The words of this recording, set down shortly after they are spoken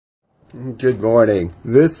Good morning.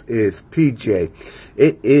 This is PJ.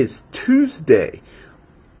 It is Tuesday,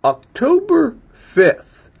 October 5th.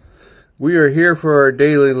 We are here for our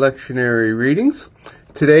daily lectionary readings.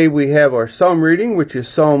 Today we have our Psalm reading, which is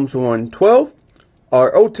Psalms 112.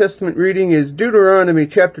 Our Old Testament reading is Deuteronomy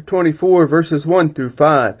chapter 24, verses 1 through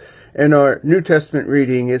 5. And our New Testament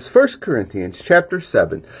reading is 1 Corinthians chapter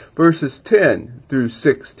 7, verses 10 through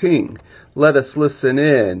 16. Let us listen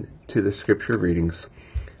in to the scripture readings.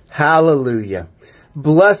 Hallelujah.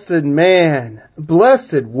 Blessed man,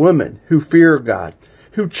 blessed woman who fear God,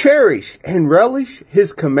 who cherish and relish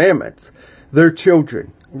his commandments, their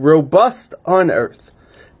children, robust on earth,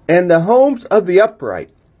 and the homes of the upright.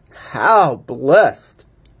 How blessed!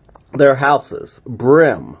 Their houses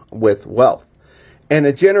brim with wealth, and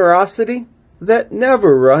a generosity that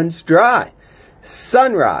never runs dry.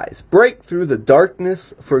 Sunrise break through the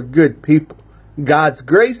darkness for good people. God's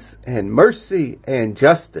grace and mercy and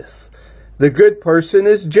justice. The good person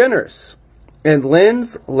is generous and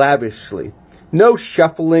lends lavishly. No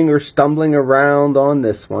shuffling or stumbling around on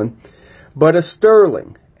this one, but a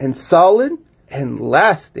sterling and solid and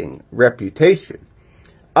lasting reputation.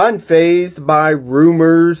 Unfazed by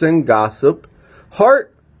rumors and gossip,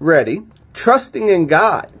 heart ready, trusting in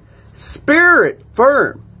God, spirit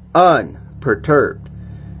firm, unperturbed,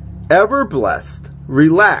 ever blessed,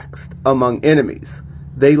 relaxed among enemies.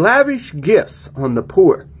 They lavish gifts on the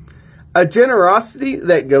poor. A generosity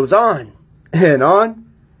that goes on and on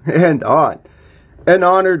and on. An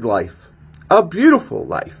honored life. A beautiful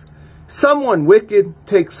life. Someone wicked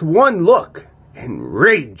takes one look and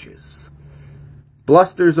rages.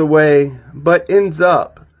 Blusters away, but ends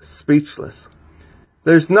up speechless.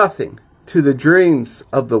 There's nothing to the dreams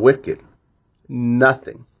of the wicked.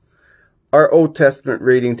 Nothing. Our Old Testament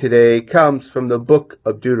reading today comes from the book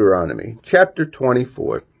of Deuteronomy, chapter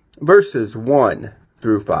 24, verses 1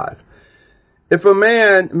 through 5. If a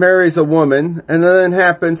man marries a woman and then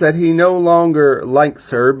happens that he no longer likes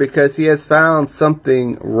her because he has found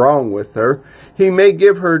something wrong with her, he may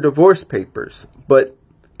give her divorce papers, but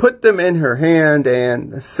put them in her hand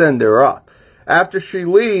and send her off. After she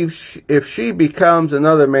leaves, if she becomes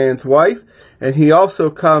another man's wife, and he also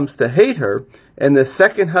comes to hate her, and the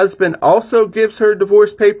second husband also gives her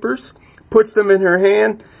divorce papers, puts them in her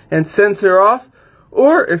hand, and sends her off,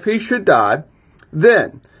 or if he should die,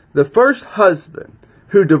 then the first husband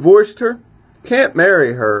who divorced her can't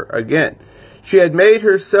marry her again. She had made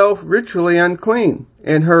herself ritually unclean,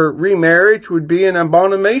 and her remarriage would be an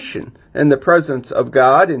abomination in the presence of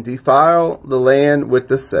God and defile the land with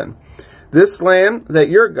the sin. This land that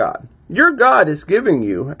your God is giving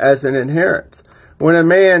you as an inheritance. When a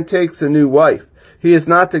man takes a new wife, he is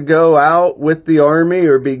not to go out with the army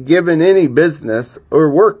or be given any business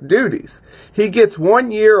or work duties. He gets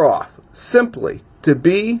 1 year off simply to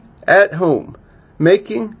be at home,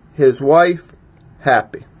 making his wife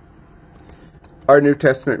happy. Our New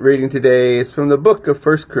Testament reading today is from the book of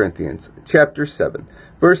 1 Corinthians, chapter 7,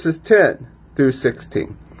 verses 10 through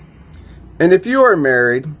 16. And if you are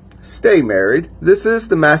married, stay married. This is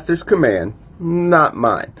the master's command, not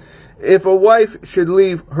mine. If a wife should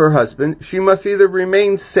leave her husband, she must either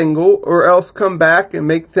remain single or else come back and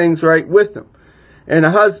make things right with him. And a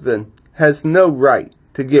husband has no right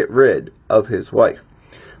to get rid of his wife.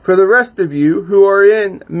 For the rest of you who are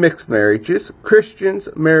in mixed marriages, Christians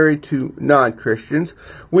married to non-Christians,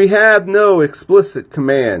 we have no explicit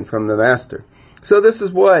command from the master. So this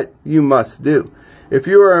is what you must do. If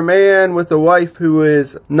you are a man with a wife who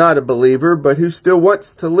is not a believer but who still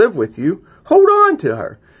wants to live with you, hold on to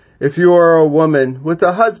her. If you are a woman with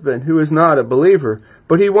a husband who is not a believer,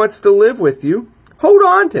 but he wants to live with you, hold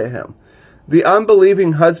on to him. The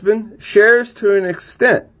unbelieving husband shares to an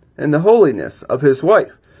extent in the holiness of his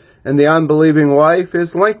wife, and the unbelieving wife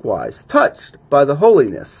is likewise touched by the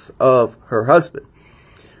holiness of her husband.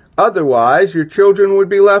 Otherwise, your children would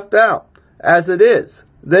be left out. As it is,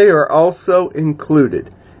 they are also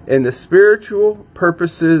included in the spiritual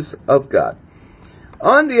purposes of God.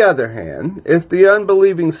 On the other hand, if the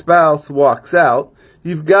unbelieving spouse walks out,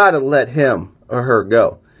 you've got to let him or her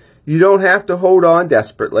go. You don't have to hold on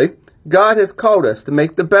desperately. God has called us to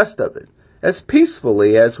make the best of it, as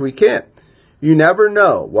peacefully as we can. You never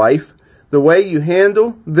know, wife. The way you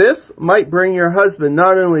handle this might bring your husband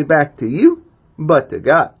not only back to you, but to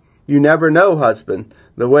God. You never know, husband.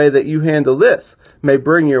 The way that you handle this may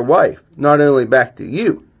bring your wife not only back to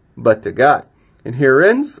you, but to God. And here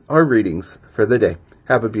ends our readings for the day.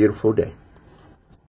 Have a beautiful day.